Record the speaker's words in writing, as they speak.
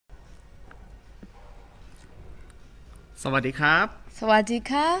สวัสดีครับ สวัสดี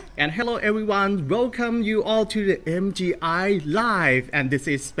ค่ะ And hello everyone, welcome you all to the MGI Live, and this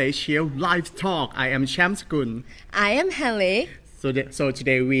is special live talk. I am Shamskun. I am Haley. So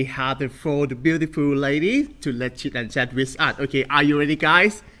today we have the four beautiful ladies to let chit and chat with us. Okay, are you ready,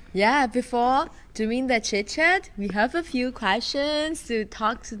 guys? Yeah, before doing the chit chat, we have a few questions to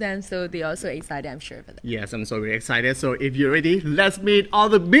talk to them, so they're also excited, I'm sure, for that. Yes, I'm so very excited. So if you're ready, let's meet all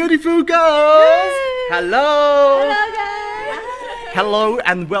the beautiful girls. Hello. Hello, guys. Hello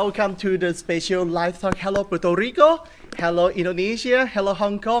and welcome to the special live talk. Hello Puerto Rico, hello Indonesia, hello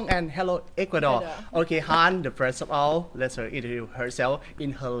Hong Kong, and hello Ecuador. Okay, Han, the first of all, let her introduce herself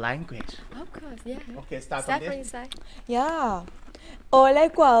in her language. Of course, yeah. Okay, start Start from from this. inside. Yeah. Hola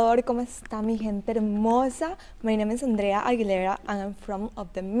Ecuador, ¿cómo está mi gente hermosa? My name is Andrea Aguilera and I'm from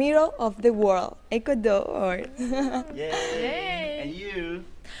the middle of the world, Ecuador. Yay. And you?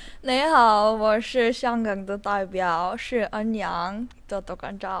 你好，我是香港的代表，是恩阳的多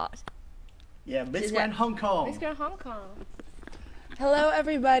关照。 Yeah, Miss Grand Hong Kong. Let's go to Hong Kong. Hello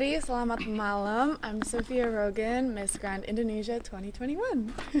everybody, selamat malam. I'm Sophia Rogan, Miss Grand Indonesia 2021.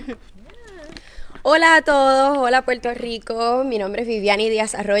 Hola a todos, hola Puerto Rico, mi nombre es Viviani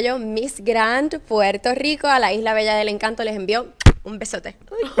Díaz Arroyo, Miss Grand Puerto Rico, a la Isla Bella del Encanto les envío un besote.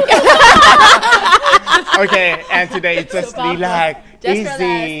 Okay, and today just relax, Just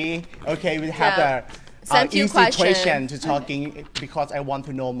easy. Okay, we have Yeah. a Some few easy questions. question to talking because I want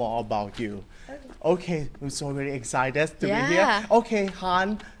to know more about you. Okay, I'm so very excited to be here. Yeah. Okay,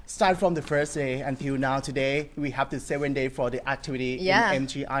 Han, start from the first day until now. Today we have the 7 day for the activity Yeah. in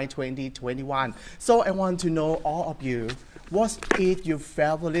MGI 2021. So I want to know all of you, what is your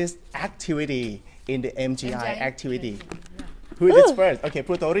favorite activity in the MGI activity? Who is first? Okay,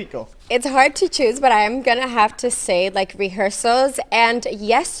 Puerto Rico. It's hard to choose, but I'm gonna have to say like rehearsals. And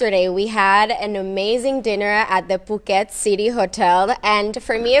yesterday we had an amazing dinner at the Phuket City Hotel, and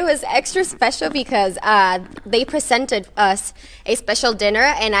for me it was extra special because they presented us a special dinner,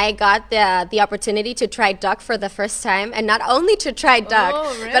 and I got the opportunity to try duck for the first time, and not only to try duck,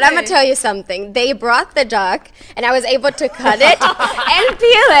 but I'm gonna tell you something. They brought the duck, and I was able to cut it and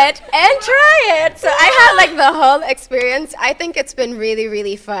peel it and try it. So I had like the whole experience. I think it's been really,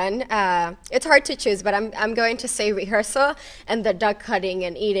 really fun. It's hard to choose, but I'm going to say rehearsal and the duck cutting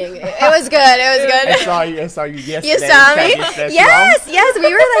and eating. It was good. It was good. I saw you yesterday. You saw me? Chinese restaurant. Yes.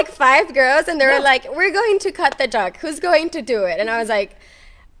 We were like 5 girls, and they were like, "We're going to cut the duck. Who's going to do it?" And I was like,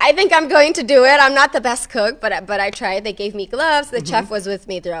 "I think I'm going to do it. I'm not the best cook, but I tried." They gave me gloves. The chef was with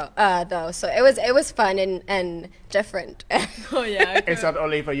me though, so it was fun and different. Oh, yeah. It's not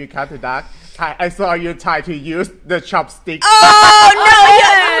only for you cut the duck. I saw you try to use the chopstick.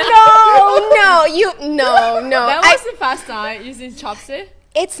 No. That was the first time using chopstick.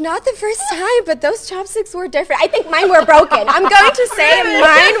 It's not the first time, but those chopsticks were different. I think mine were broken. I'm going to say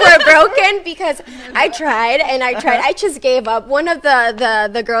mine were broken because I tried. I just gave up. One of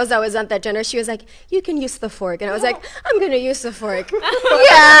the girls that was at that dinner, she was like, "You can use the fork," and I was like, "I'm gonna use the fork."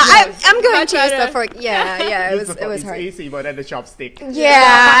 Yeah, I'm going to use the fork. Yeah. It was hard. It's easy, but then the chopstick.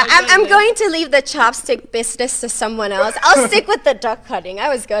 Yeah, I'm going to leave the chopstick business to someone else. I'll stick with the duck cutting. I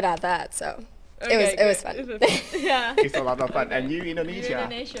was good at that, so it was fun. Yeah. It's a lot of fun. And you, Indonesia.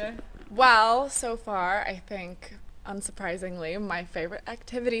 Indonesia. Well, so far, I think, unsurprisingly, my favorite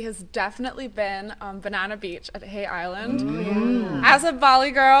activity has definitely been Banana Beach at Hay Island. As a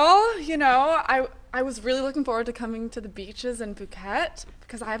Bali girl, you know, I was really looking forward to coming to the beaches in Phuket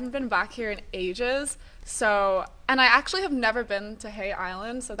because I haven't been back here in ages. So, and I actually have never been to Hay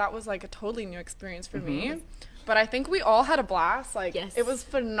Island, so that was like a totally new experience for me. But I think we all had a blast. Like, Yes. it was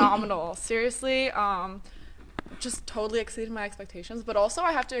phenomenal. Seriously, just totally exceeded my expectations. But also,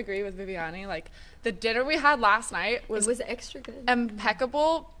 I have to agree with Viviani. Like, the dinner we had last night It was extra good.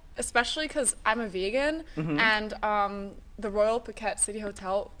 impeccable, especially because I'm a vegan, and the Royal Phuket City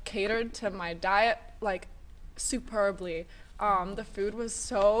Hotel catered to my diet like superbly. The food was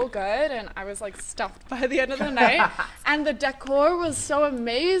so good, and I was like stuffed by the end of the night. And the decor was so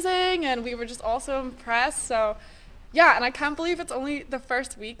amazing, and we were just all so impressed. So, yeah, and I can't believe it's only the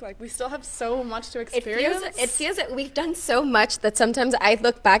first week. Like, we still have so much to experience. It feels that we've done so much that sometimes I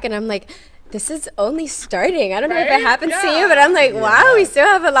look back and I'm like, this is only starting. I don't know if it Right? happens to Yeah. you, but I'm like, wow, we still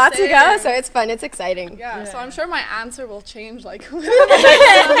have a lot to go. Same. So it's fun. It's exciting. Yeah, so I'm sure my answer will change like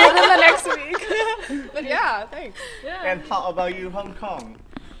within the next week. But yeah, thanks. And how about you, Hong Kong?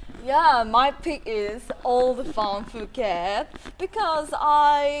 Yeah, my pick is all the fun Phuket because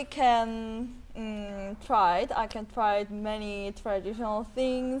I can try many traditional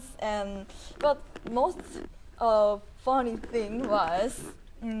things, but most funny thing was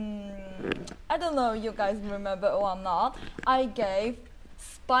I don't know you guys remember or not. I gave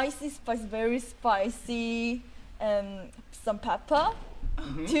spicy, very spicy, some pepper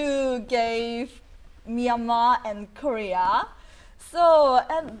to give Myanmar and Korea. So,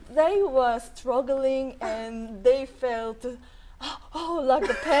 and they were struggling and they felt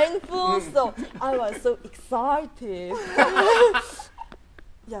like painful. So I was so excited.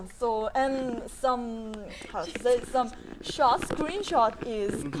 Yeah. So and some screenshot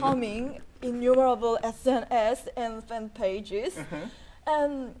is coming innumerable SNS and fan pages,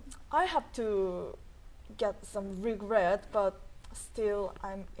 and I have to get some regret, but still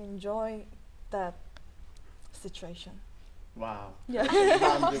I'm enjoying that situation. Wow. Yeah.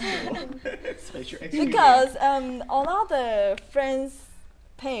 Wonderful. Special experience. Because another friend's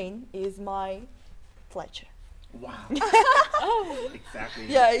pain is my pleasure. Wow. Exactly.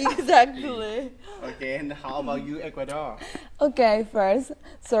 Yeah, exactly. Okay, and how about you, Ecuador? Okay, first,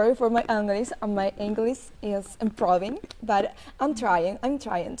 sorry for my English. My English is improving, but I'm trying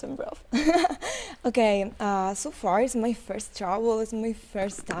to improve. Okay, so far it's my first travel. It's my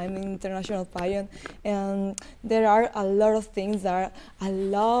first time in international pageant, and there are a lot of things that I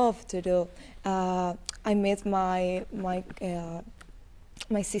love to do. I met my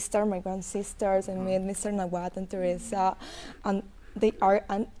sister, my grand sisters, I met Mr. Nawat and Teresa, and they are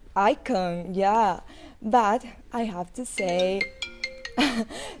an icon, yeah. But I have to say,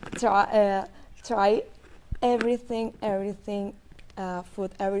 try everything,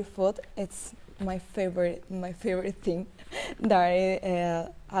 food, every food. It's my favorite thing that I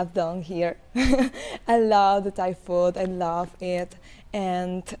have done here. I love the Thai food. I love it.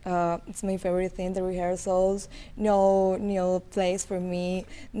 And it's my favorite thing, the rehearsals, new place for me,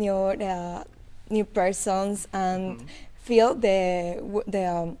 new persons, and feel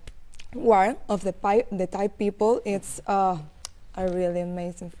the warmth of the Thai people. It's are really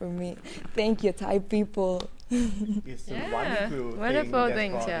amazing for me. Thank you, Thai people. It's a wonderful wonderful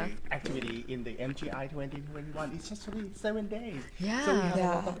thing things, that's for the activity in the MGI 2021. It's just only 7 days. Yeah. So we have a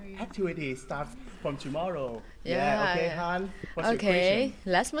lot of activities start from tomorrow. Yeah. Okay, Han. What's your Okay, question?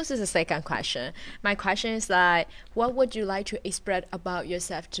 let's move to the second question. My question is like, what would you like to express about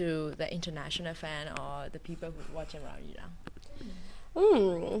yourself to the international fan or the people who watching around you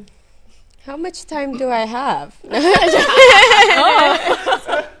now? How much time do I have?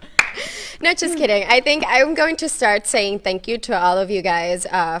 No, just kidding. I think I'm going to start saying thank you to all of you guys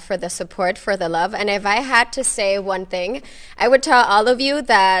for the support, for the love. And if I had to say one thing, I would tell all of you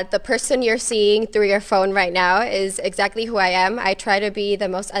that the person you're seeing through your phone right now is exactly who I am. I try to be the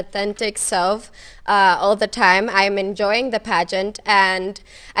most authentic self all the time. I'm enjoying the pageant, and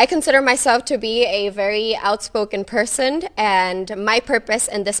I consider myself to be a very outspoken person, and my purpose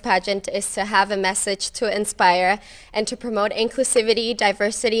in this pageant is to have a message to inspire and to promote inclusivity,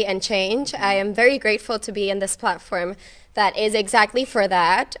 diversity, and change. I am very grateful to be in this platform that is exactly for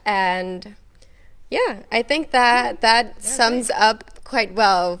that, and yeah, I think that sums up quite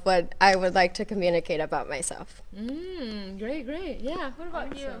well what I would like to communicate about myself. Great. Yeah, what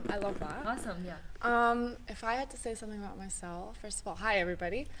about you? I love that. Awesome, yeah. If I had to say something about myself, first of all, hi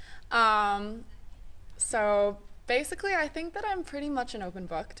everybody. So basically, I think that I'm pretty much an open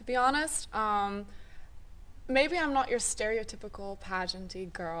book, to be honest. Maybe I'm not your stereotypical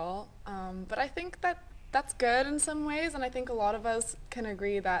pageanty girl, but I think that that's good in some ways, and I think a lot of us can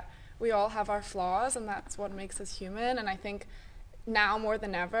agree that we all have our flaws, and that's what makes us human. And I think now more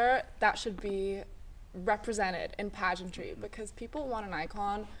than ever, that should be represented in pageantry, because people want an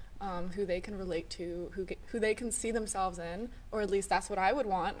icon who they can relate to, who they can see themselves in, or at least that's what I would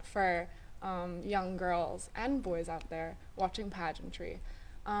want for young girls and boys out there watching pageantry.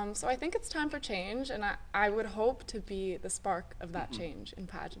 So I think it's time for change, and I would hope to be the spark of that change in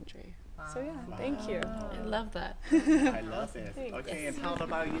pageantry. So yeah, thank you. I love that. I love it. Okay, and how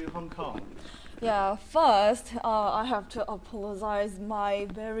about you, Hong Kong? Yeah, first I have to apologize my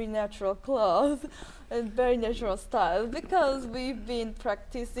very natural clothes and very natural style, because we've been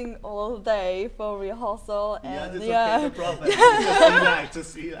practicing all day for rehearsal, and Okay, no problem.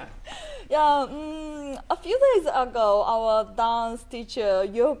 Just see that. Yeah, a few days ago, our dance teacher,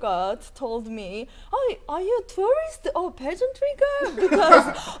 Yogurt, told me, "Oh, are you a tourist or pageantry girl?" Because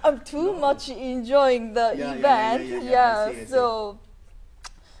I'm too much enjoying the event. I see. So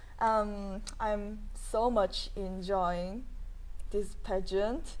I'm so much enjoying this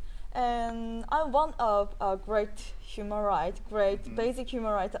pageant, and I'm one of a great human rights, basic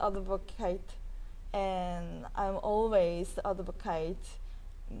human rights advocate, and I'm always advocate.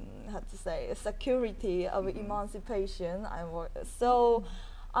 How to say, security of emancipation.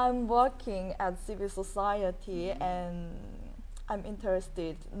 I'm working at civil society, and I'm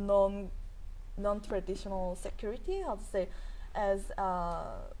interested non-traditional security, how to say, as a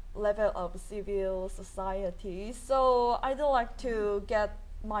level of civil society. So I'd like to get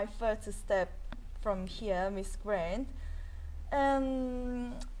my first step from here, Miss Grant.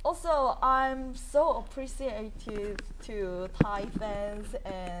 And also, I'm so appreciative to Thai fans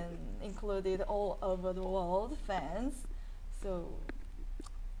and included all over the world fans. So,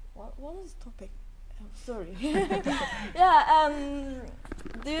 what was the topic? Oh, sorry. Yeah.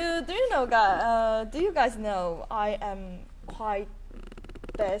 Do you know, guys? Do you guys know I am quite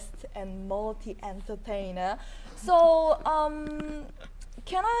best and multi-entertainer? So,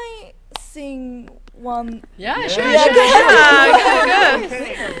 can I sing one? Yeah, sure. Yeah,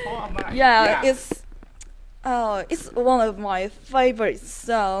 Good. Yeah, it's one of my favorite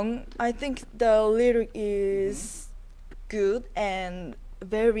song. I think the lyric is good and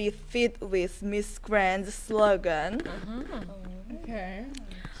very fit with Miss Grant's slogan. Okay,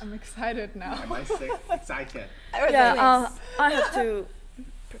 I'm excited now. Am I sick? Excited. Yeah, I have to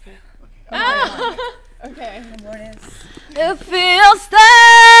prepare. Okay. If we'll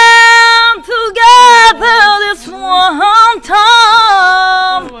stand together this one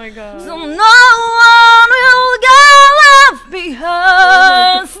time, Oh my god. so no one will get left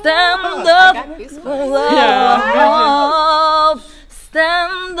behind. Stand up for love.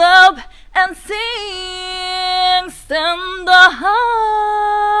 Stand up and sing. Stand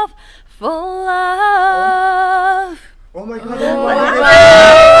up for love. Oh my god.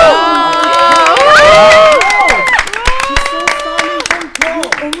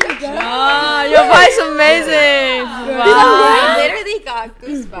 Your voice is amazing. I literally got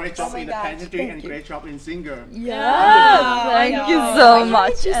goosebumps. Great job in the pageantry and great job in singer. Yeah, thank you so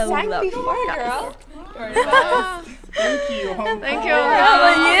much. You I sang love you. before, girl. Thank you. Thank you. How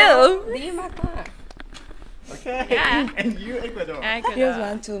about you? Okay. Yeah. And you, Ecuador. You just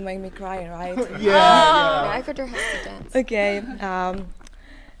want to make me cry, right? Yeah. Ecuador has to dance. Okay.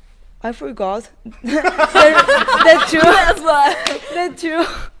 I forgot the true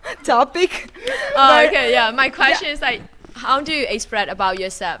topic. Oh, okay, yeah. My question is like, how do you express about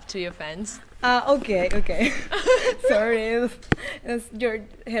yourself to your fans? Okay. Sorry, it's your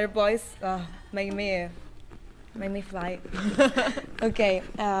hair voice make me fly. Okay.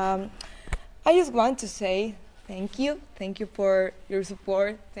 I just want to say thank you for your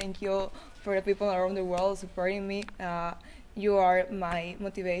support. Thank you for the people around the world supporting me. You are my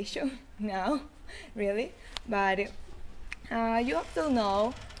motivation now, really. But you have to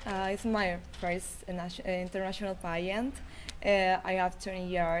know, it's my first international pageant. I have 20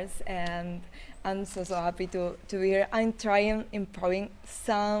 years, and I'm so happy to be here. I'm trying improving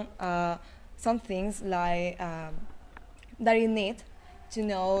some things like that you need to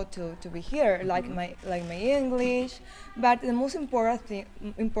know to be here, like my English. But the most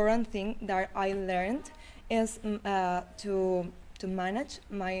important thing that I learned is to manage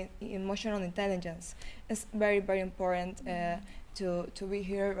my emotional intelligence. It's very important to be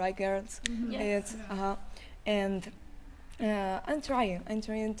here, right, girls? It's and I'm trying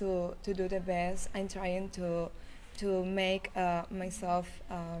to do the best. I'm trying to make myself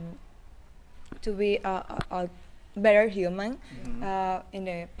to be a better human in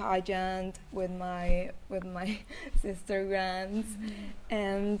the pageant with my sister grands,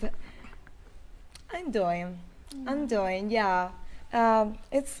 and I'm doing, yeah.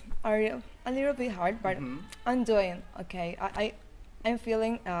 It's a little bit hard, but I'm doing okay. I'm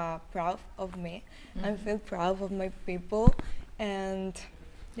feeling proud of me. I feel proud of my people, and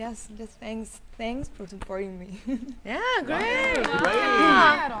yes, just thanks for supporting me. Yeah, great.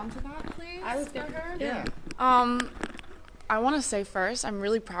 Add on to that, please. I was gonna. Yeah. I want to say first, I'm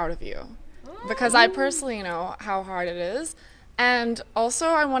really proud of you because I personally know how hard it is, and also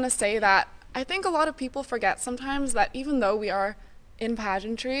I want to say that I think a lot of people forget sometimes that even though we are in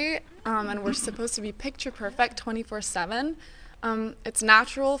pageantry and we're supposed to be picture perfect 24/7, it's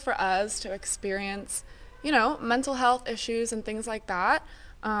natural for us to experience, mental health issues and things like that.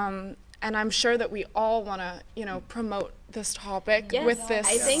 And I'm sure that we all want to, promote this topic with this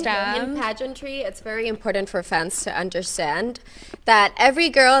I think stand. in pageantry, it's very important for fans to understand that every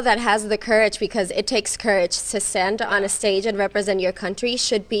girl that has the courage, because it takes courage to stand on a stage and represent your country,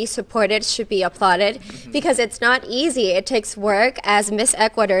 should be supported, should be applauded, because it's not easy. It takes work. As Miss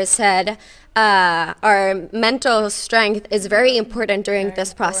Ecuador said, our mental strength is very important during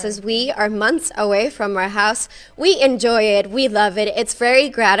this process. We are months away from our house. We enjoy it. We love it. It's very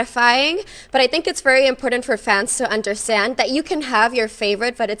gratifying. But I think it's very important for fans to understand that you can have your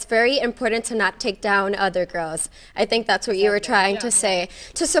favorite, but it's very important to not take down other girls. I think that's what you were trying to say.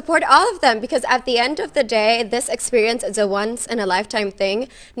 To support all of them, because at the end of the day, this experience is a once-in-a-lifetime thing.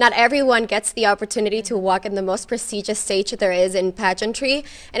 Not everyone gets the opportunity to walk in the most prestigious stage there is in pageantry.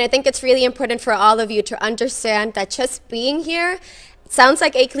 And I think it's really important for all of you to understand that just being here sounds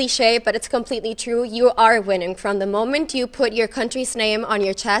like a cliche, but it's completely true. You are winning. From the moment you put your country's name on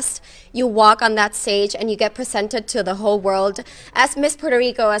your chest, you walk on that stage and you get presented to the whole world as Miss Puerto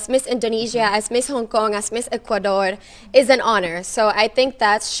Rico, as Miss Indonesia, as Miss Hong Kong, as Miss Ecuador is an honor. So I think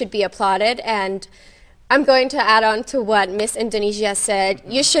that should be applauded. And I'm going to add on to what Miss Indonesia said.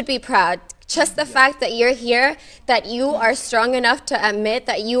 You should be proud. Just the fact that you're here, that you are strong enough to admit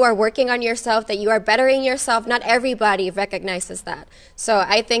that you are working on yourself, that you are bettering yourself, not everybody recognizes that. So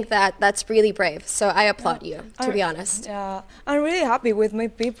I think that that's really brave. So I applaud you, to be honest. Yeah, I'm really happy with my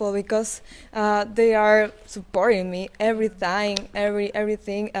people because they are supporting me every time,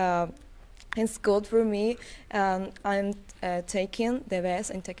 everything is good for me. I'm taking the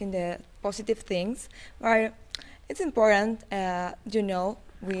best and taking the positive things. But it's important, you know,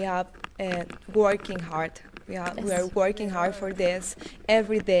 we are working hard. We are working hard for this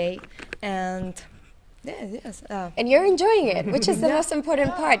every day, and yes. And you're enjoying it, which is the most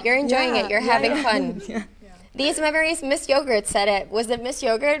important part. You're enjoying it. You're having fun. These memories, Miss Yogurt said it. Was it Miss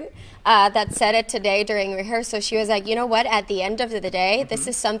Yogurt that said it today during rehearsal? She was like, you know what, at the end of the day, this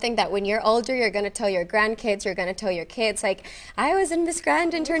is something that when you're older, you're going to tell your grandkids, you're going to tell your kids, like, I was in Miss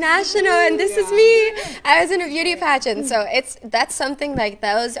Grand International and this is me. I was in a beauty pageant. So that's something like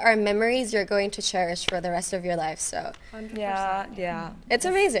those are memories you're going to cherish for the rest of your life. So 100%. Yeah. it's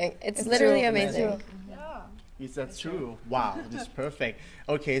amazing. It's literally true. amazing. Is that true? Wow, this is perfect.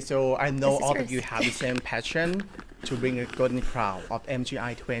 Okay, so I know all of you have the same passion to bring a golden crown of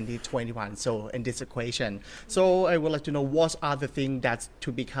MGI 2021. So in this equation, so I would like to know what are the things that's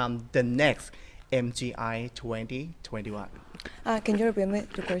to become the next MGI 2021. Can you repeat me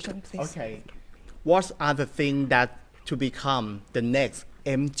the question, please? Okay, what are the things that to become the next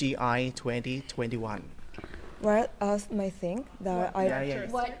MGI 2021? What else my thing that I...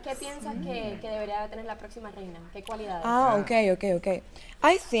 ¿Qué piensas que debería tener la próxima reina? ¿Qué cualidades? Okay.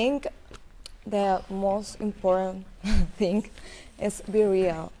 I think the most important thing is be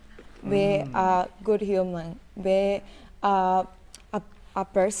real, be a good human, be a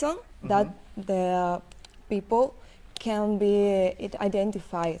person that the people can be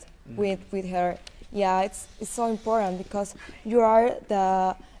identified with her. Yeah, it's so important because you are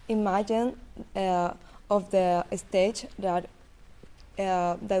the imagine of the stage that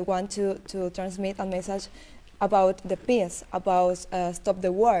want to transmit a message about the peace, about stop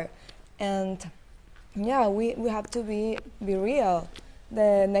the war, and yeah, we have to be real.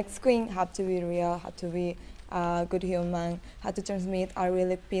 The next queen have to be real, have to be a good human, have to transmit a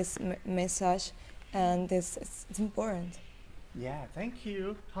really peace message, and this it's important. Yeah, thank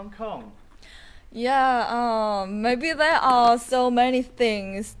you, Hong Kong. Yeah, maybe there are so many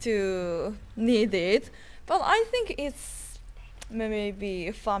things to need it, but I think it's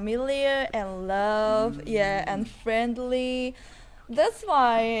maybe familiar and love, and friendly. That's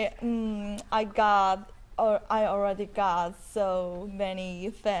why I already got so many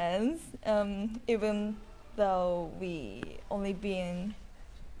fans, even though we only been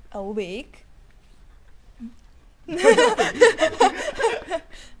a week.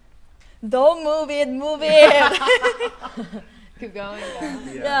 Don't move it. Keep going.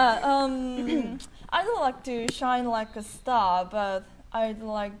 I don't like to shine like a star, but I'd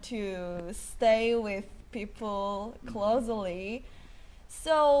like to stay with people closely.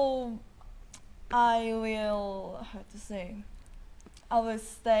 So I will stay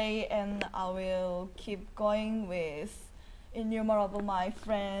and I will keep going with innumerable my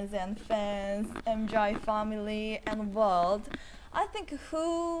friends and fans, MGI family and world. I think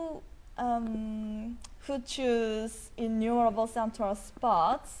who choose innumerable central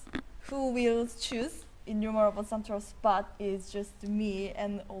spots, who will choose innumerable central spot is just me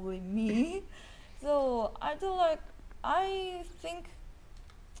and only me. So I think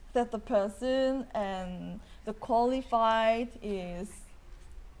that the person and the qualified is,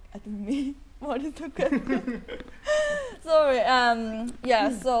 I think, me. What is the question? Sorry.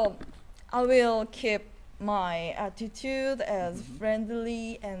 So I will keep my attitude as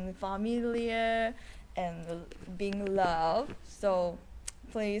friendly and familiar and being loved. So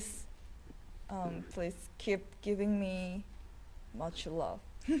please keep giving me much love.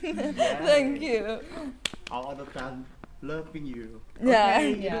 Thank you. All other fans loving you. Yeah.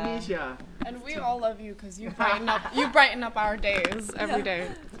 Okay, Yeah. Indonesia. And we all love you because you brighten up our days every day.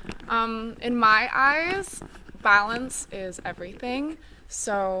 In my eyes, balance is everything.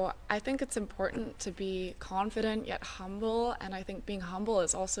 So I think it's important to be confident yet humble, and I think being humble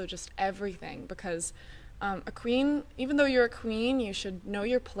is also just everything because a queen, even though you're a queen, you should know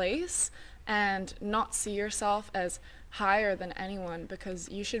your place and not see yourself as higher than anyone, because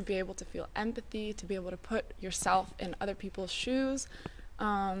you should be able to feel empathy, to be able to put yourself in other people's shoes,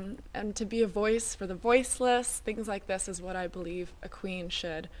 and to be a voice for the voiceless. Things like this is what I believe a queen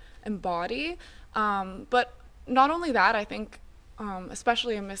should embody. But not only that, I think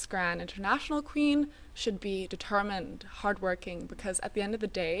especially a Miss Grand International queen should be determined, hardworking, because at the end of the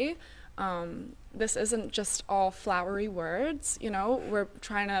day, this isn't just all flowery words. You know, we're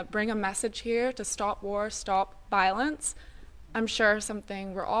trying to bring a message here to stop war, stop violence. I'm sure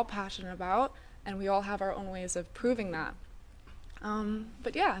something we're all passionate about, and we all have our own ways of proving that.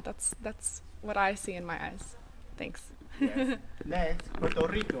 But yeah, that's what I see in my eyes. Thanks. Yes. Next, Puerto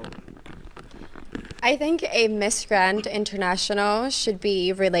Rico. I think a Miss Grand International should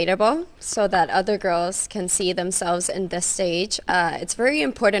be relatable so that other girls can see themselves in this stage. It's very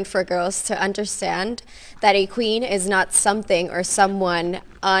important for girls to understand that a queen is not something or someone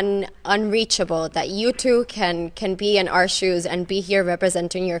unreachable, that you too can be in our shoes and be here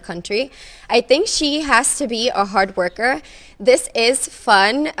representing your country. I think she has to be a hard worker. This is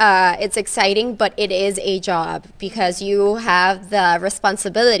fun, it's exciting, but it is a job because you have the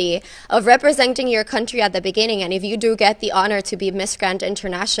responsibility of representing your country at the beginning, and if you do get the honor to be Miss Grand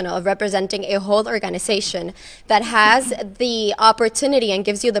International, of representing a whole organization that has the opportunity and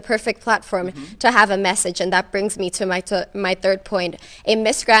gives you the perfect platform to have a message, and that brings me to my third point. A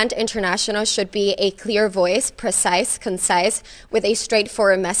Miss Grand International should be a clear voice, precise, concise, with a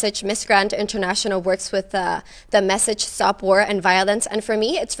straightforward message. Miss Grand International works with the message stop war and violence, and for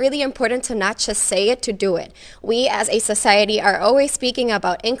me it's really important to not just say it, to do it. We as a society are always speaking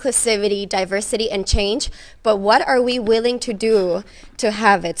about inclusivity, diversity, and change, but what are we willing to do to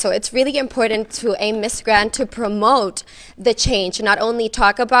have it? So it's really important to a Miss Grand to promote the change, not only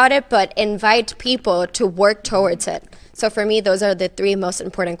talk about it, but invite people to work towards it. So for me, those are the three most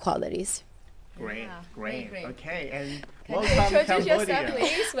important qualities. Great, Yeah, great. great. Okay, and Can you welcome introduce yourself, Cambodia.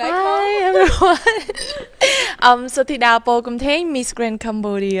 please? Hi Welcome. everyone. Sathida Polkumtheng, Miss Grand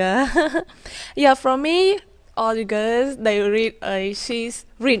Cambodia. Yeah, from me, all you girls, they she's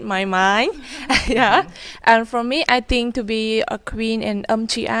read my mind. Yeah, and for me, I think to be a queen in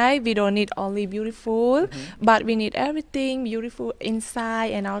MGI, we don't need only beautiful, but we need everything beautiful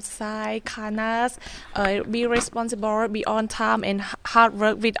inside and outside. Kindness, be responsible, be on time, and hard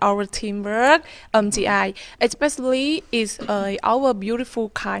work with our teamwork. MGI, especially is our beautiful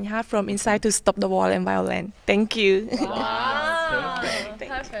kind heart from inside to stop the war and violence. Thank you. Wow,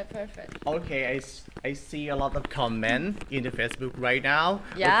 Perfect. Okay, I see a lot of comment in the Facebook right now.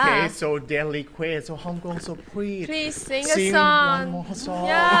 Yeah. Okay, so their request, so Hongkong, so Please sing a sing song. one more song.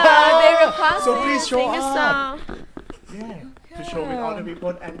 Yeah, they request So please show sing a up. song. Yeah, to show with other people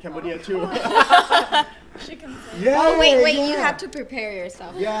and Cambodia too. She can Yeah. Oh, wait, yeah. you have to prepare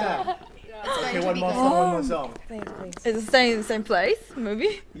yourself. Yeah. Okay, to one be more good. song, one more song. Please, please. It's the same place,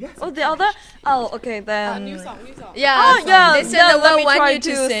 maybe? Yes. Oh, the other? Oh, okay, then. new song. Yeah. Oh, yeah, This is yeah, the let one me want try you to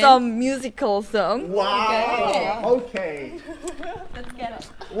to sing. some musical song. Wow. Okay. Let's get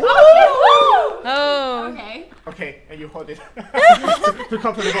it. Woo! Oh. Okay. Okay, and you hold it. Too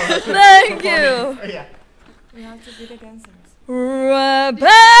comfortable. Thank you. Yeah. We have to be the dancers. Rebecca,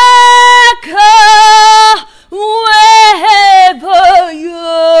 wherever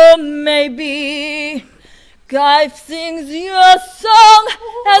you may be, God sings your song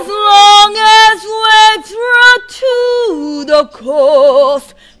as long as we're through to the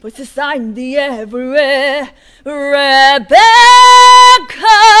coast. Voices are in the air everywhere. Rebecca,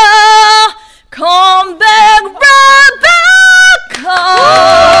 come back, Rebecca.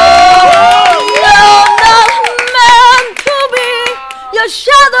 You're not meant to be your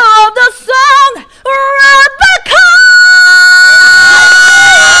shadow of the sun, Rebecca.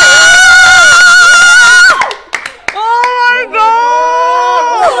 Oh my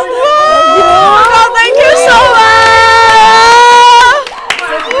God! Thank you so much.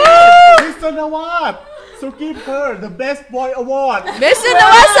 Mr. Nawab, so give her the Best Boy Award. Mr.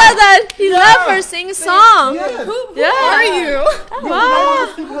 Noah said that he loved her sing song. Yes. Yeah. Are you? Wow.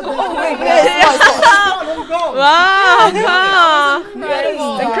 Wow.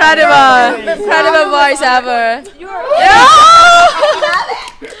 Incredible. Incredible voice ever.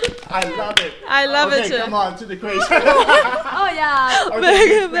 I love it. I love okay, it too. come on to the question. Oh yeah. Okay,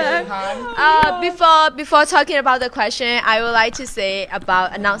 next question, Han. Before talking about the question, I would like to say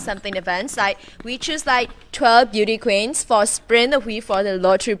about announce something events. Like we choose like 12 beauty queens for Sprint the Wheel for the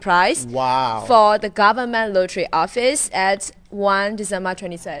lottery prize. Wow. For the government lottery office at 1 December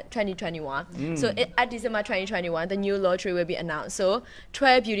 2021. So at December 2021, the new lottery will be announced. So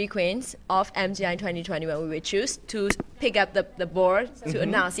 12 beauty queens of MGI 2021 we will choose to pick up the board to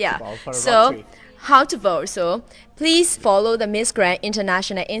announce. Yeah. For So lottery. how to vote? So please follow the Miss Grand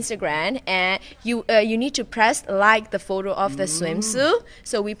International Instagram, and you need to press like the photo of the swimsuit.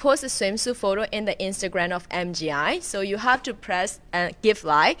 So we post the swimsuit photo in the Instagram of MGI. So you have to press give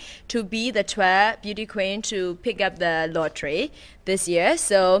like to be the 12 beauty queen to pick up the lottery this year.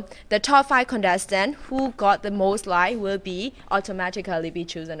 So the top 5 contestants who got the most like will be automatically be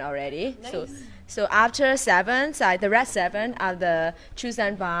chosen already. Nice. So after 7, so the rest 7 are the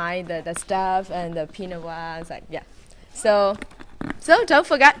chosen by the staff and the peanut ones. Like, yeah. So don't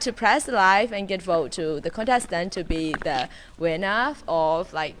forget to press live and get vote to the contestant to be the winner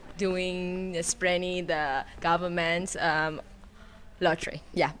of like doing spreading the government's lottery.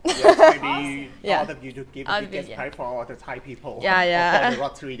 Yeah. Yes, maybe Yeah. all of you to give All the of you, biggest yeah. prize for all the Thai people. Yeah, yeah. For the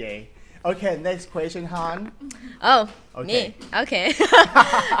lottery day. Okay, next question, Han. Oh, Okay. me. Okay.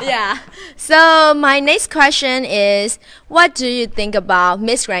 Yeah. So my next question is, what do you think about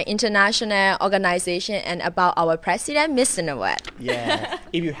Miss Grand International Organization and about our president, Mr. Nawat? Yeah.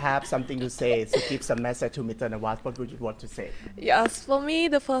 If you have something to say, so give some message to Mr. Nawaz, what would you want to say? Yes, for me,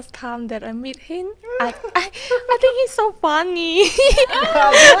 the first time that I meet him, I think he's so funny.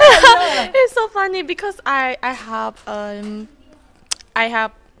 He's so funny because I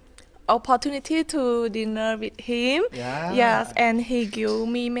have opportunity to dinner with him. Yeah. Yes, and he give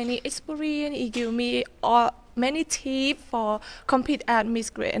me many experience. He give me many tips for compete at Miss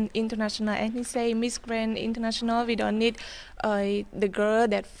Grand International. And he say Miss Grand International, we don't need the girl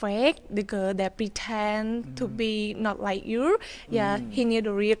that fake, the girl that pretend to be not like you. Yeah, he need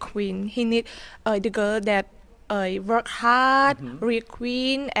a real queen. He need the girl that work hard, real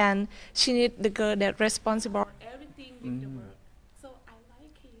queen, and she need the girl that responsible everything with the work.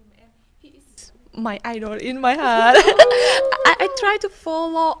 My idol in my heart. I try to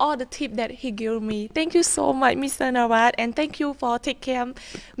follow all the tips that he gave me. Thank you so much, Mr. Nawat, and thank you for take care of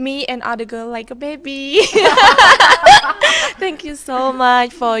me and other girl like a baby. Thank you so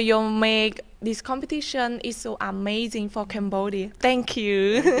much for your make this competition is so amazing for Cambodia. Thank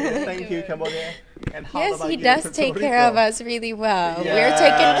you. Thank you, Cambodia. And how Yes, about he you, does Puerto take care of Rico? us really well. Yeah. We're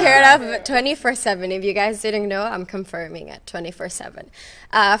taken care of 24/7. If you guys didn't know, I'm confirming it 24/7.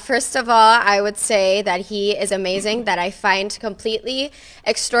 First of all, I would say that he is amazing, that I find completely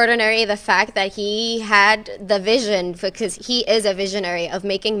extraordinary the fact that he had the vision, because he is a visionary, of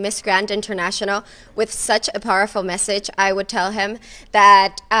making Miss Grand International with such a powerful message. I would tell him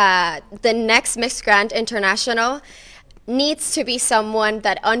that the next Miss Grand International needs to be someone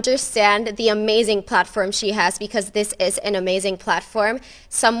that understands the amazing platform she has, because this is an amazing platform.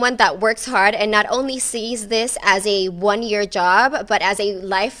 Someone that works hard and not only sees this as a one-year job, but as a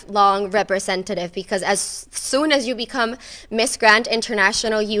lifelong representative, because as soon as you become Miss Grand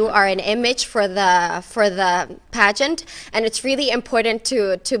International, you are an image for the pageant, and it's really important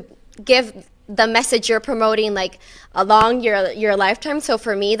to give the message you're promoting like along your lifetime. So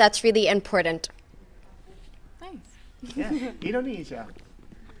for me, that's really important. Yeah, Indonesia.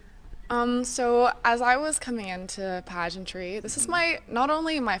 So as I was coming into pageantry, this is not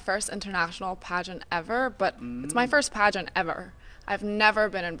only my first international pageant ever, but it's my first pageant ever. I've never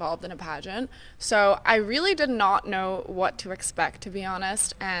been involved in a pageant, so I really did not know what to expect, to be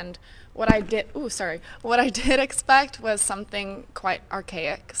honest. And what I did expect was something quite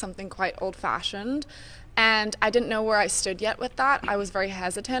archaic, something quite old-fashioned, and I didn't know where I stood yet with that. I was very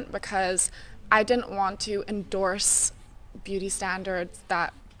hesitant because I didn't want to endorse beauty standards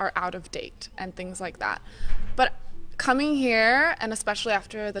that are out of date and things like that. But coming here, and especially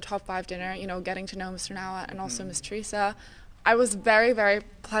after the top 5 dinner, you know, getting to know Mr. Nawa and also Miss Teresa, I was very, very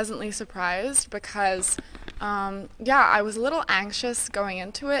pleasantly surprised because, I was a little anxious going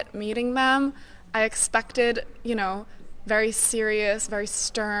into it, meeting them. I expected, you know, very serious, very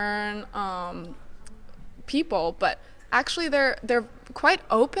stern people, but actually they're quite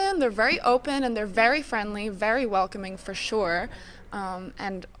open. They're very open and they're very friendly, very welcoming for sure.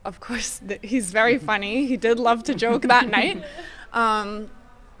 And of course, he's very funny. He did love to joke that night.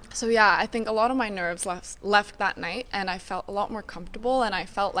 So yeah, I think a lot of my nerves left that night, and I felt a lot more comfortable, and I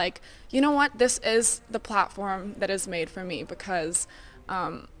felt like, you know what, this is the platform that is made for me, because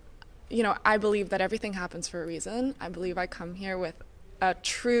you know, I believe that everything happens for a reason. I believe I come here with a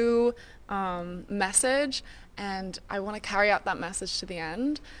true message, and I want to carry out that message to the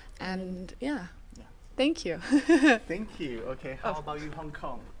end. And yeah, thank you. Thank you. Okay, how about you, Hong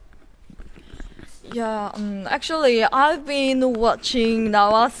Kong? Yeah, actually, I've been watching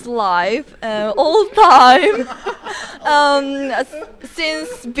Nawa's live all time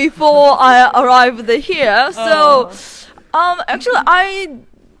since before I arrived here. So, actually, I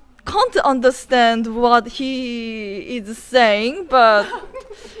can't understand what he is saying, but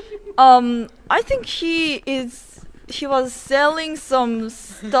I think he was selling some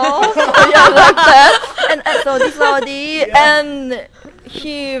stuff, yeah, like that, and so this lady, and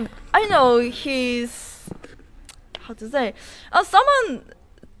I know he's, how to say, someone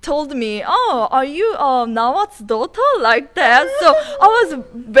told me, oh, are you Nawat's daughter, like that? So I was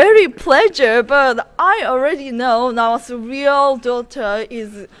very pleasure, but I already know Nawat's real daughter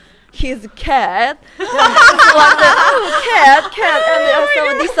is his cat. Like that, oh, cat,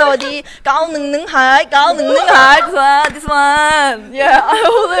 and so this cao nưng hai, so this one. Yeah, I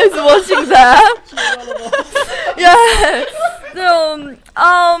always watching that. Yeah. So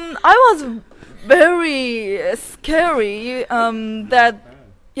I was very scary that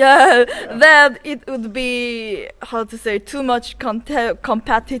it would be, how to say, too much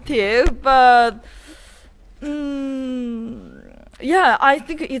competitive, but yeah, I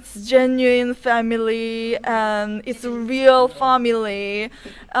think it's genuine family and it's a real family.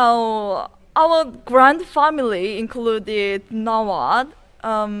 Our grand family included Nawat.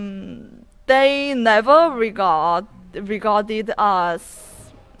 They never regarded us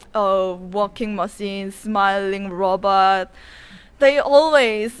walking machine, smiling robot. They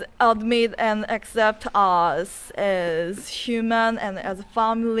always admit and accept us as human and as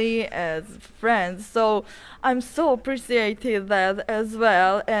family, as friends. So I'm so appreciated that as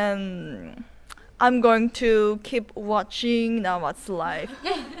well, and I'm going to keep watching Nawat's life.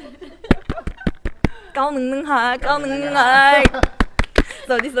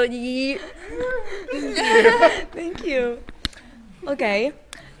 So this is Thank you. Okay.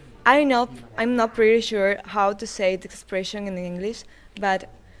 I'm not pretty sure how to say the expression in English, but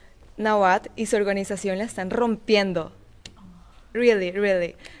Nawat y su organización la están rompiendo. Really,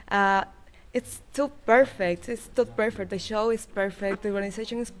 really. It's too perfect. It's too perfect. The show is perfect. The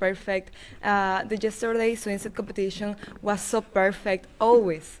organization is perfect. The yesterday swimsuit competition was so perfect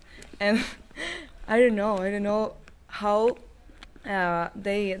always. And I don't know how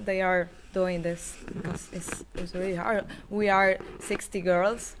they are doing this, because it's really hard. We are 60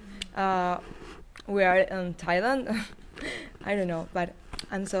 girls. We are in Thailand. I don't know, but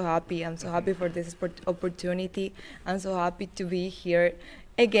I'm so happy. I'm so happy for this opportunity. I'm so happy to be here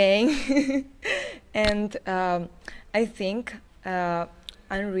again. And I think I'm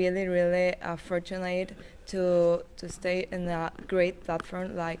really, really fortunate to stay in a great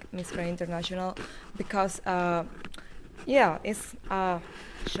platform like Miss Grand International, because yeah, it's a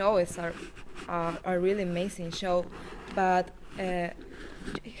show. It's a really amazing show, but the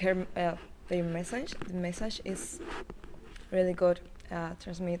message is really good.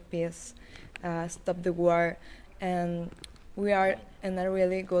 Transmit peace, stop the war, and we are in a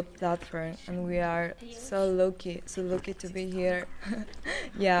really good platform, and we are so lucky to be here.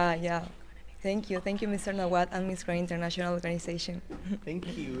 Yeah. Thank you, Mr. Nawat and Miss Grand International Organization.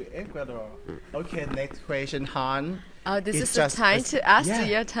 Thank you, Ecuador. Okay, next question, Han. Oh, this It's is the just time to ask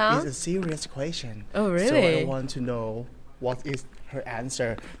your town. It's a serious question. Oh, So really? I want to know what is her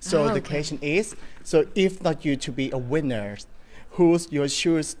answer. So the question is, so if not you to be a winner, who's your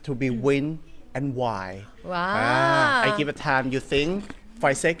choose to be win and why? Wow. I give a time, you think,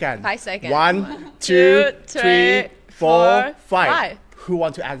 5 seconds. 5 seconds. 1, 2, 3, 4, 5. Who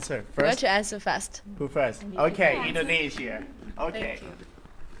want to answer I'm first? going to answer first. Who first? Okay, Indonesia. Okay.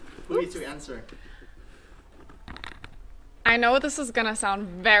 Who needs to answer? I know this is gonna sound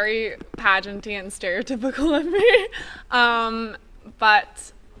very pageanty and stereotypical of me,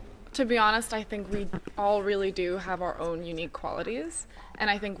 but to be honest, I think we all really do have our own unique qualities, and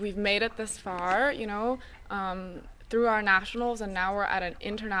I think we've made it this far, you know, through our nationals, and now we're at an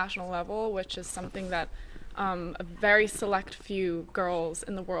international level, which is something that a very select few girls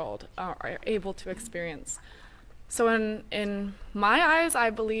in the world are able to experience. So in my eyes, I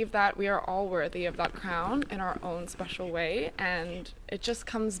believe that we are all worthy of that crown in our own special way, and it just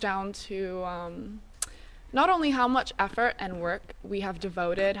comes down to not only how much effort and work we have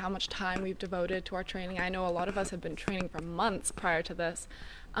devoted, how much time we've devoted to our training. I know a lot of us have been training for months prior to this,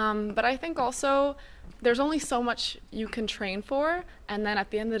 but I think also there's only so much you can train for, and then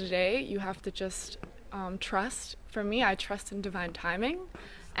at the end of the day, you have to just trust. For me, I trust in divine timing.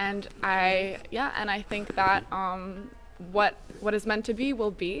 And I think that what is meant to be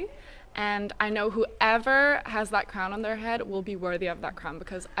will be. And I know whoever has that crown on their head will be worthy of that crown,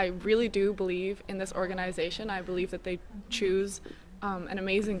 because I really do believe in this organization. I believe that they choose an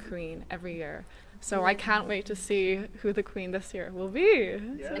amazing queen every year. So I can't wait to see who the queen this year will be.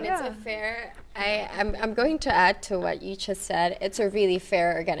 Yeah. And it's a fair, I'm going to add to what you just said. It's a really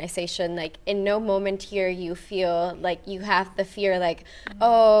fair organization. Like, in no moment here you feel like you have the fear like,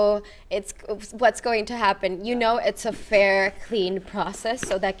 oh, it's what's going to happen. You know, it's a fair, clean process.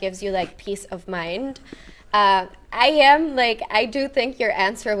 So that gives you like peace of mind. I do think your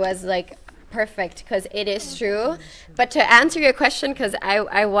answer was like perfect, because it is true. But to answer your question, because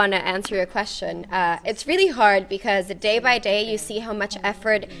I want to answer your question, it's really hard, because day by day you see how much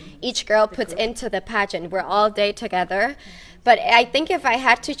effort each girl puts into the pageant. We're all day together. But I think if I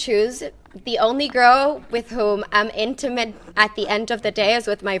had to choose, the only girl with whom I'm intimate at the end of the day is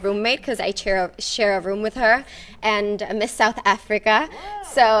with my roommate, because I share a room with her, and Miss South Africa.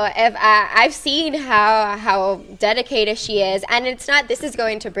 So if I've seen how dedicated she is, and it's not, this is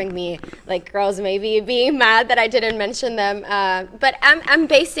going to bring me like girls maybe being mad that I didn't mention them, but I'm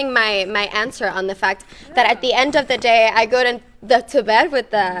basing my answer on the fact that at the end of the day I go to bed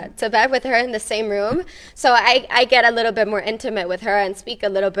with her in the same room, so I get a little bit more intimate with her and speak a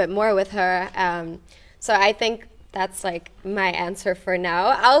little bit more with her. So I think that's like my answer for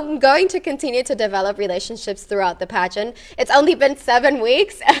now. I'm going to continue to develop relationships throughout the pageant. It's only been 7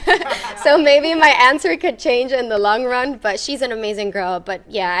 weeks, so maybe my answer could change in the long run, but she's an amazing girl. But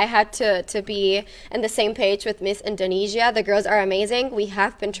yeah, I had to be on the same page with Miss Indonesia. The girls are amazing. We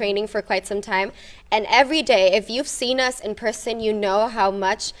have been training for quite some time. And every day, if you've seen us in person, you know how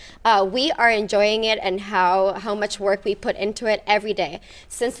much we are enjoying it, and how much work we put into it every day.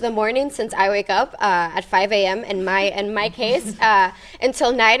 Since the morning, since I wake up at 5 a.m. in my case,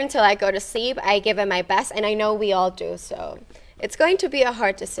 until night, until I go to sleep, I give it my best, and I know we all do. So it's going to be a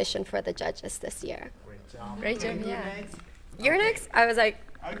hard decision for the judges this year. Great job. Yeah. You're next? I was like,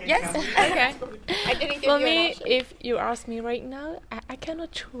 Okay, yes. Okay. I didn't give For you an me, option. if you ask me right now, I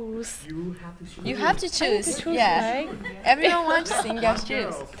cannot choose. You have to choose. You have to choose. Choose, Yeah. right? Everyone wants to sing. You have to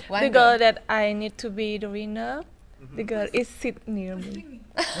choose. The girl that I need to be the winner, the girl is sit near me.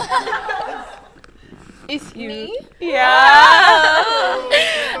 It's you. Me? Yeah.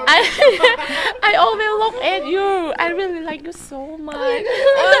 I always look at you. I really like you so much.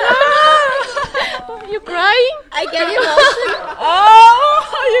 Oh, you crying? I get emotional.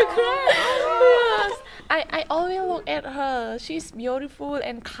 Oh, you crying? Yes. I always look at her. She's beautiful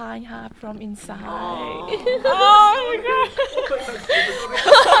and kind heart from inside. Oh my God.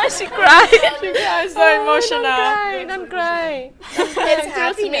 She cried. She cried. So emotional. Don't cry. It's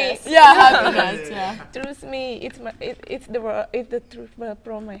happiness. Yeah, happiness. Yeah. Trust me, it's the truth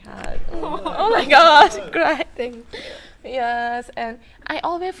from my heart. Oh my God, she cried. Thank you. Yes, and I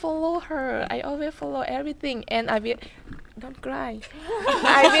always follow her. I always follow everything, and I will. Don't cry.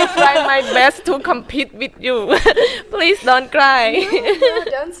 I will try my best to compete with you. Please don't cry. No,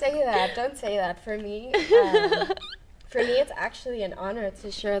 don't say that. Don't say that. For me, it's actually an honor to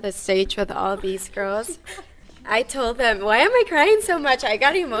share the stage with all these girls. I told them, why am I crying so much? I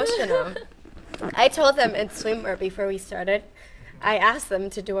got emotional. I told them in swimwear before we started. I asked them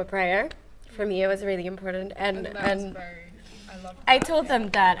to do a prayer. For me, it was really important, and I told them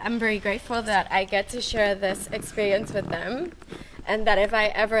that I'm very grateful that I get to share this experience with them, and that if I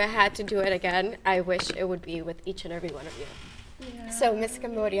ever had to do it again, I wish it would be with each and every one of you. Yeah. So, Miss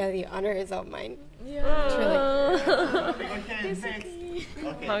Cambodia, the honor is all mine. Yeah. Okay, next.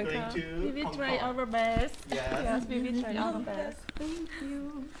 Okay, Hong going Kong. to We will Hong try Kong. our best. Yes. We will try our best. Thank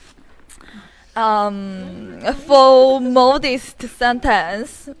you. For modest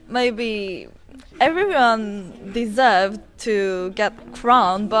sentence, maybe everyone deserves to get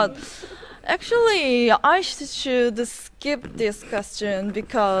crowned, but actually I should skip this question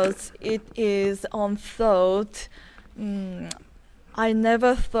because it is unthought. I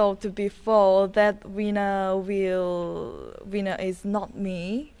never thought before that winner is not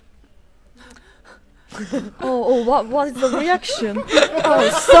me. What is the reaction? Oh,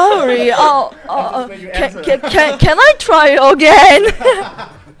 sorry. Can I try again?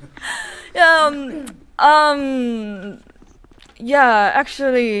 Yeah,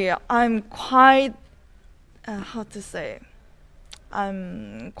 actually, I'm quite, how to say,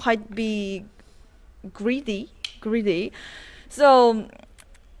 I'm quite greedy. So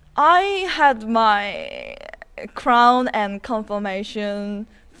I had my crown and confirmation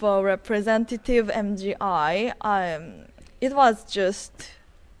for representative MGI. It was just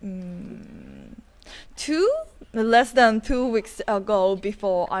less than 2 weeks ago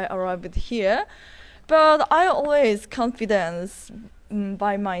before I arrived here. but I always confidence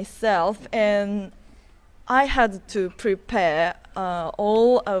by myself, and I had to prepare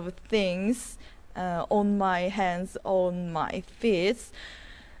all of things on my hands, on my feet.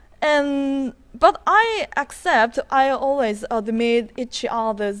 But I accept, I always admit each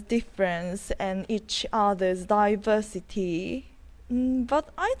other's difference and each other's diversity. But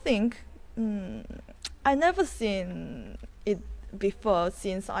I think I never seen it before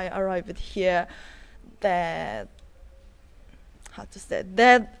since I arrived here that, how to say,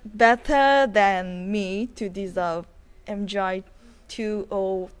 that better than me to deserve MGI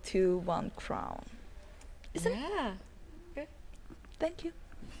 2021 crown. Yeah. Thank you.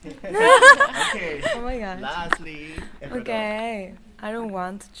 Okay. Oh my god. Lastly, Ecuador. Okay, I don't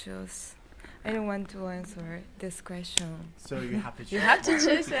want to choose. I don't want to answer this question. So you have to choose. You have to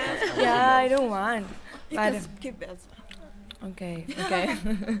choose it. Yeah, I don't want. You But can skip it. okay.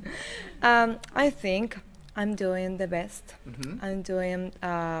 I think I'm doing the best. I'm doing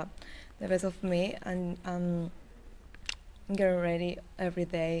the best of me, and I'm getting ready every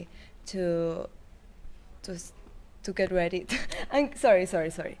day to get ready. I'm sorry.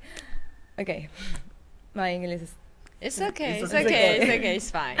 Okay, my English is It's okay. It's It's okay. okay. It's okay.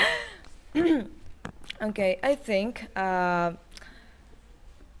 It's fine. okay. I think the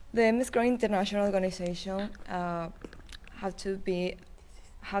Miss Grand International organization have to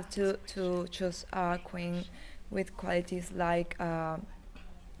choose a queen with qualities like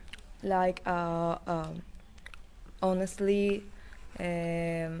honestly,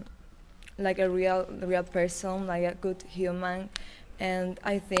 like a real person, like a good human, and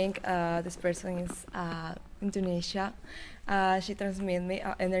I think this person is Indonesia. She transmits me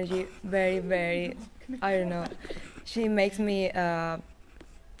energy very, I don't know. She makes me.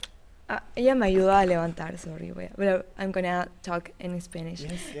 Ella me ayuda a levantar, sorry, but I'm gonna talk in Spanish.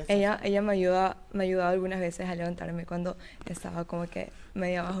 Yes. Ella me ayuda algunas veces a levantarme cuando estaba como que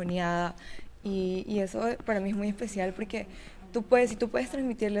medio bajoneada, y eso para mí es muy especial porque si tú puedes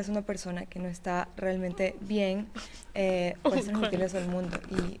transmitirles a una persona que no está realmente bien, puedes transmitirle eso al mundo,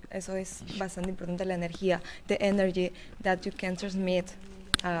 y eso es bastante importante, la energía, the energy that you can transmit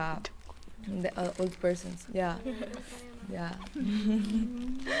the old persons. Yeah.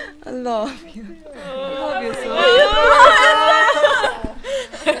 I love you. I love you so much.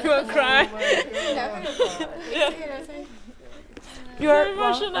 I will cry. You are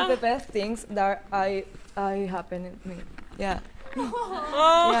one of the best things that I happen in me. Yeah.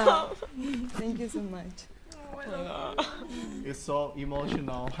 Yeah. Thank you so much. It's so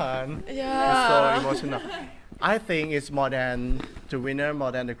emotional, Han. Yeah. It's so emotional. I think it's more than the winner,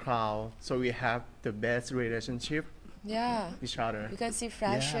 more than the crowd. So we have the best relationship Yeah. with each other. You can see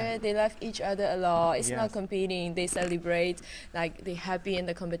friendship. Yeah. They love each other a lot. It's not Yes. competing. They celebrate. Like they're happy in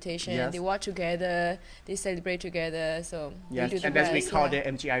the competition. Yes. They work together. They celebrate together. So Yes, they do the and that's we best, call yeah. the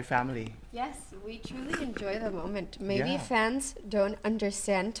MGI family. Yes, we truly enjoy the moment. Maybe Yeah. fans don't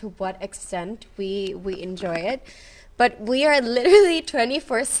understand to what extent we enjoy it, but we are literally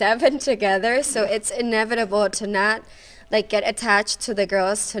 24/7 together, so it's inevitable to not get attached to the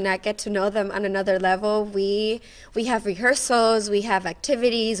girls, to not get to know them on another level. We have rehearsals, we have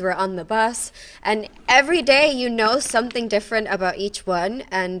activities, we're on the bus, and every day you know something different about each one,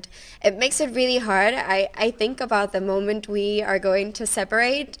 and it makes it really hard. I think about the moment we are going to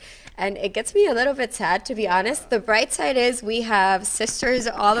separate, and it gets me a little bit sad, to be honest. The bright side is we have sisters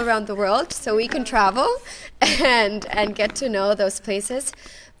all around the world, so we can travel and get to know those places.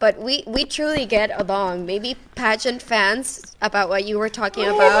 But we truly get along. Maybe pageant fans, about what you were talking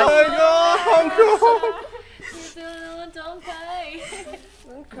about. Don't cry.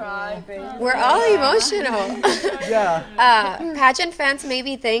 Don't cry, baby. We're all emotional. Yeah. Pageant fans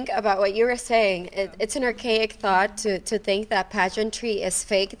maybe think about what you were saying. It's an archaic thought to think that pageantry is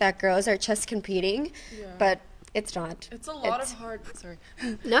fake, that girls are just competing, but it's not. It's a lot of hard. Sorry.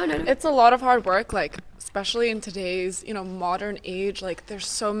 No. It's a lot of hard work, especially in today's, modern age. There's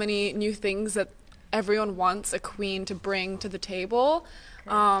so many new things that everyone wants a queen to bring to the table.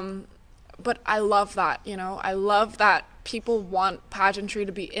 But I love that, I love that people want pageantry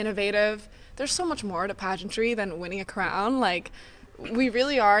to be innovative. There's so much more to pageantry than winning a crown. We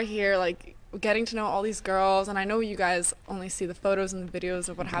really are here, getting to know all these girls. And I know you guys only see the photos and the videos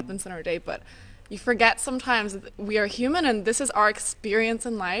of what happens in our day, but you forget sometimes that we are human and this is our experience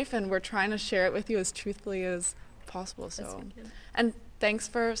in life, and we're trying to share it with you as truthfully as possible. So, and thanks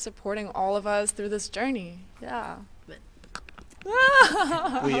for supporting all of us through this journey. Yeah.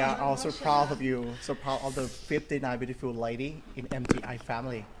 We are also proud of you, so proud of the 59 beautiful lady in MGI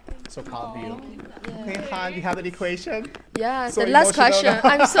family. So calm you. Okay, Han, you have any question? Yeah, So the last emotional question. now.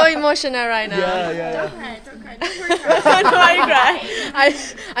 I'm so emotional right now. Yeah.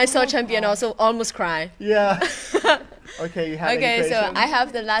 I saw champion also almost cry. Yeah. Okay, you have any Okay, so question? I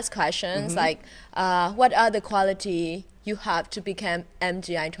have the last questions. Like, what are the quality you have to become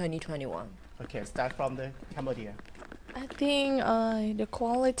MGI 2021? Okay, start from the Cambodia. I think the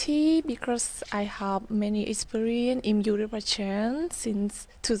quality, because I have many experience in Europe since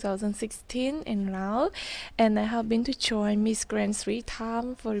 2016 and now, and I have been to join Miss Grand 3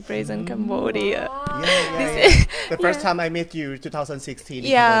 times for represent Cambodia. Yeah. The first time I met you, 2016. in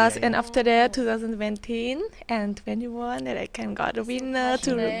Yes, Cambodia, and after that 2017 and 21 that I can got a winner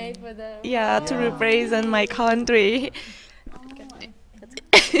to to represent my country.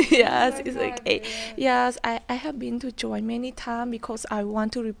 Yes, it's like yes, I have been to join many times because I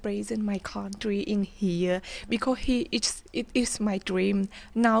want to represent my country in here because it is my dream.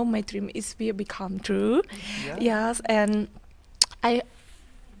 Now my dream is will become true. Yes, and I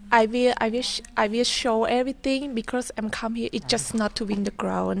will show everything because I'm come here. It's just not to win the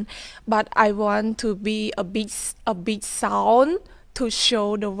crown, but I want to be a big sound to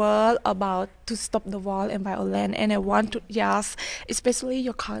show the world about to stop the war and violence. And I want to especially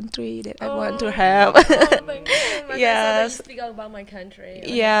your country that I want to have. Yes. Speak about my country.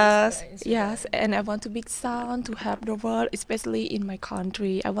 Yes, and I want to big sound to have the world, especially in my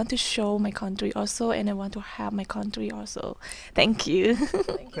country. I want to show my country also, and I want to have my country also. Thank you.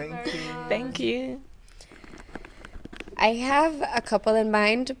 Thank you. I have a couple in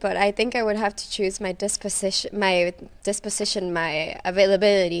mind, but I think I would have to choose my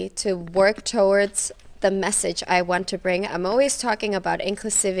availability to work towards the message I want to bring. I'm always talking about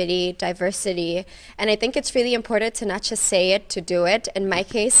inclusivity, diversity, and I think it's really important to not just say it, to do it. In my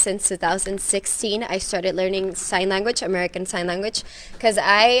case, since 2016, I started learning sign language, American Sign Language, because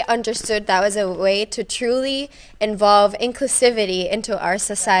I understood that was a way to truly involve inclusivity into our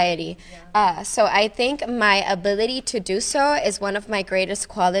society. So I think my ability to do so is one of my greatest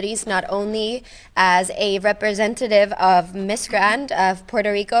qualities, not only as a representative of Miss Grand of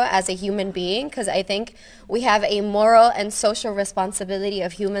Puerto Rico as a human being, because I think we have a moral and social responsibility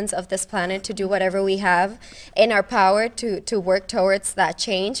of humans of this planet to do whatever we have in our power to work towards that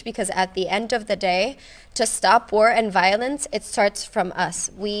change, because at the end of the day, to stop war and violence, it starts from us.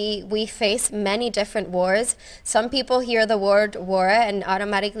 We face many different wars. Some people hear the word war and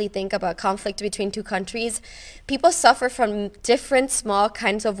automatically think about conflict between two countries. People suffer from different small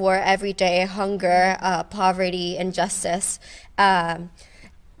kinds of war every day: hunger, poverty, injustice,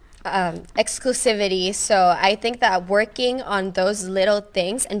 exclusivity. So I think that working on those little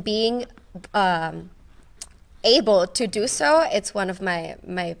things and being able to do so, it's one of my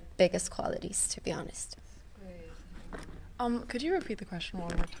biggest qualities, to be honest. Could you repeat the question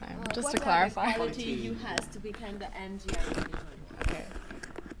one more time, just to clarify? What quality you has to become the MGI? Okay,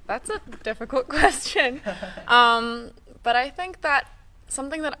 that's a difficult question. But I think that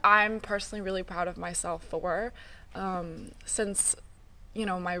something that I'm personally really proud of myself for, since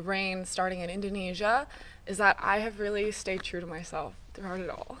my reign starting in Indonesia, is that I have really stayed true to myself throughout it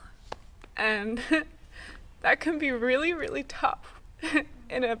all, and that can be really, really tough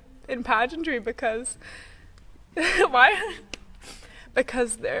in pageantry because. Why?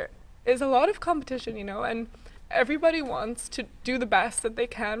 Because there is a lot of competition, and everybody wants to do the best that they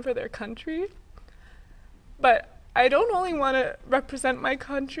can for their country. But I don't only want to represent my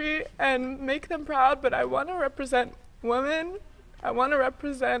country and make them proud, but I want to represent women. I want to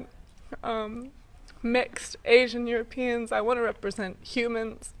represent mixed Asian Europeans. I want to represent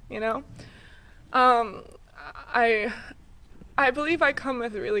humans, I believe I come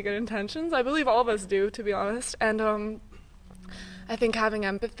with really good intentions. I believe all of us do, to be honest. And I think having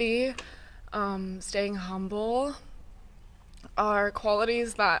empathy, staying humble are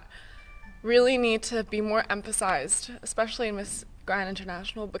qualities that really need to be more emphasized, especially in Miss Grand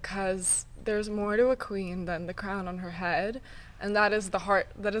International, because there's more to a queen than the crown on her head. And that is the heart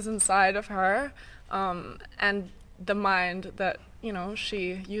that is inside of her, and the mind that,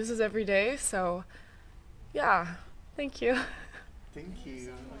 she uses every day. So, yeah, thank you. Thank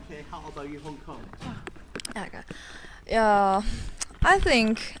you. Okay, how about you, Hong Kong? Yeah, I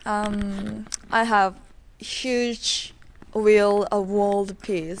think I have huge will of world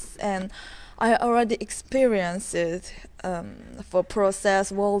peace, and I already experienced it for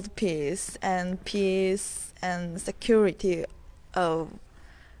process world peace and security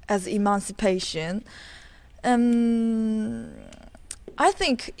as emancipation. I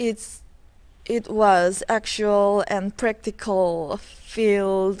think it was actual and practical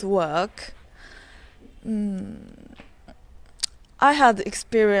field work. I had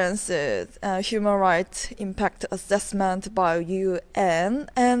experienced human rights impact assessment by UN,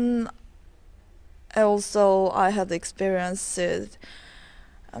 and also I had experienced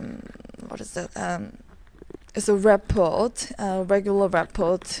what is that? It's a report, a regular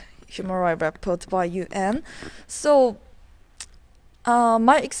report, human rights report by UN. So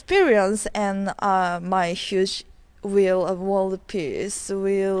my experience and my huge will of world peace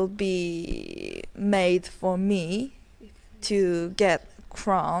will be made for me to get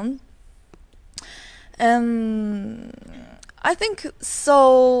crown. And I think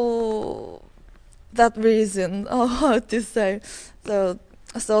so that reason, how to say, so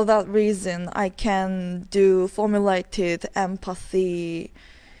that reason I can do formulated empathy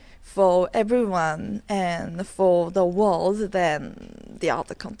for everyone and for the world than the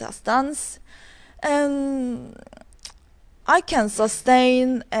other contestants. And I can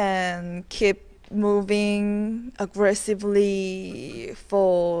sustain and keep moving aggressively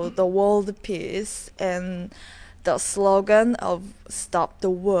for the world peace and the slogan of Stop the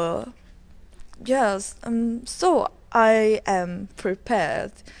War. Yes, so I am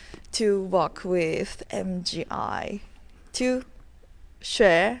prepared to work with MGI to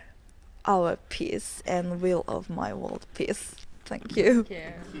share our peace and will of my world peace. Thank you.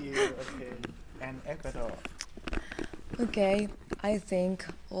 Okay. And Ecuador. Okay, I think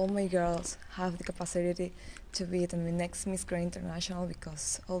all my girls have the capacity to be the next Miss Grand International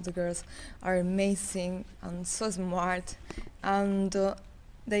because all the girls are amazing and so smart, and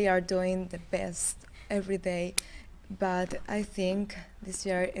they are doing the best every day. But I think this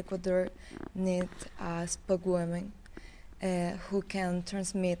year Ecuador needs a spokeswoman who can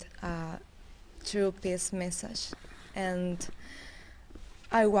transmit a true peace message. And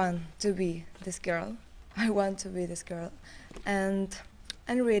I want to be this girl. I want to be this girl. And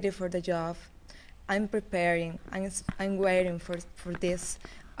I'm ready for the job. I'm preparing. I'm waiting for this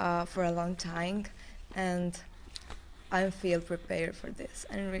for a long time. And I feel prepared for this.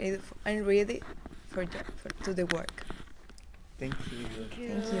 I'm ready to the work. Thank you.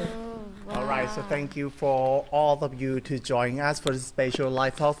 Thank you. All right, so thank you for all of you to join us for this special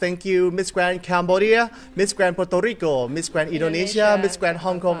live talk. Thank you, Miss Grand Cambodia, Miss Grand Puerto Rico, Miss Grand Indonesia, Miss Grand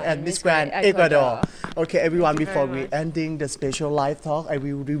Hong Kong, and Miss Grand Ecuador. Okay, everyone, before we ending the special live talk, I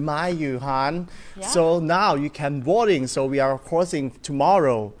will remind you, Han. Yeah. So now you can voting. So we are crossing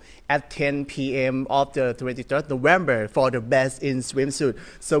tomorrow at 10 p.m. of the 23rd November for the best in swimsuit.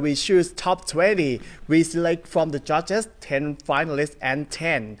 So we choose top 20. We select from the judges 10 finalists and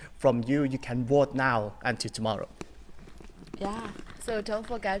 10 from you. You can vote now until tomorrow. Yeah. So don't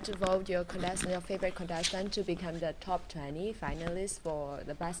forget to vote your contestant, your favorite contestant, to become the top 20 finalists for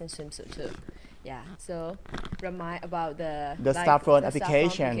the best in swimsuit too. Yeah, so remind about the Star Phone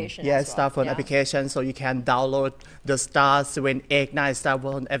application. Yes, Star Phone application. So you can download the Star 789 Star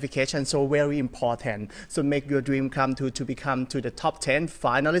Phone application. So very important. So make your dream come true to become to the top 10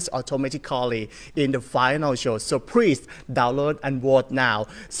 finalists automatically in the final show. So please download and vote now.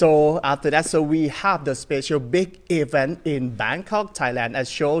 So after that, so we have the special big event in Bangkok, Thailand at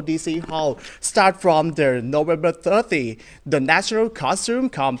Show DC Hall. Start from the November 30, the National Costume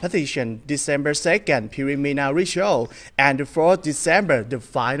Competition, December 2nd, preliminary show, and the 4th December, the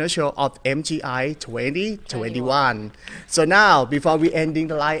final show of MGI 2021. So now, before we ending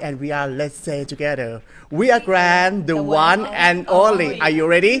the live, and let's say together, we are grand, the one and only. Are you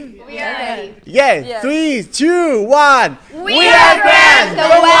ready? We are ready. Yeah, 3, 2, 1. We are grand, the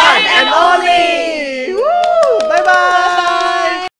one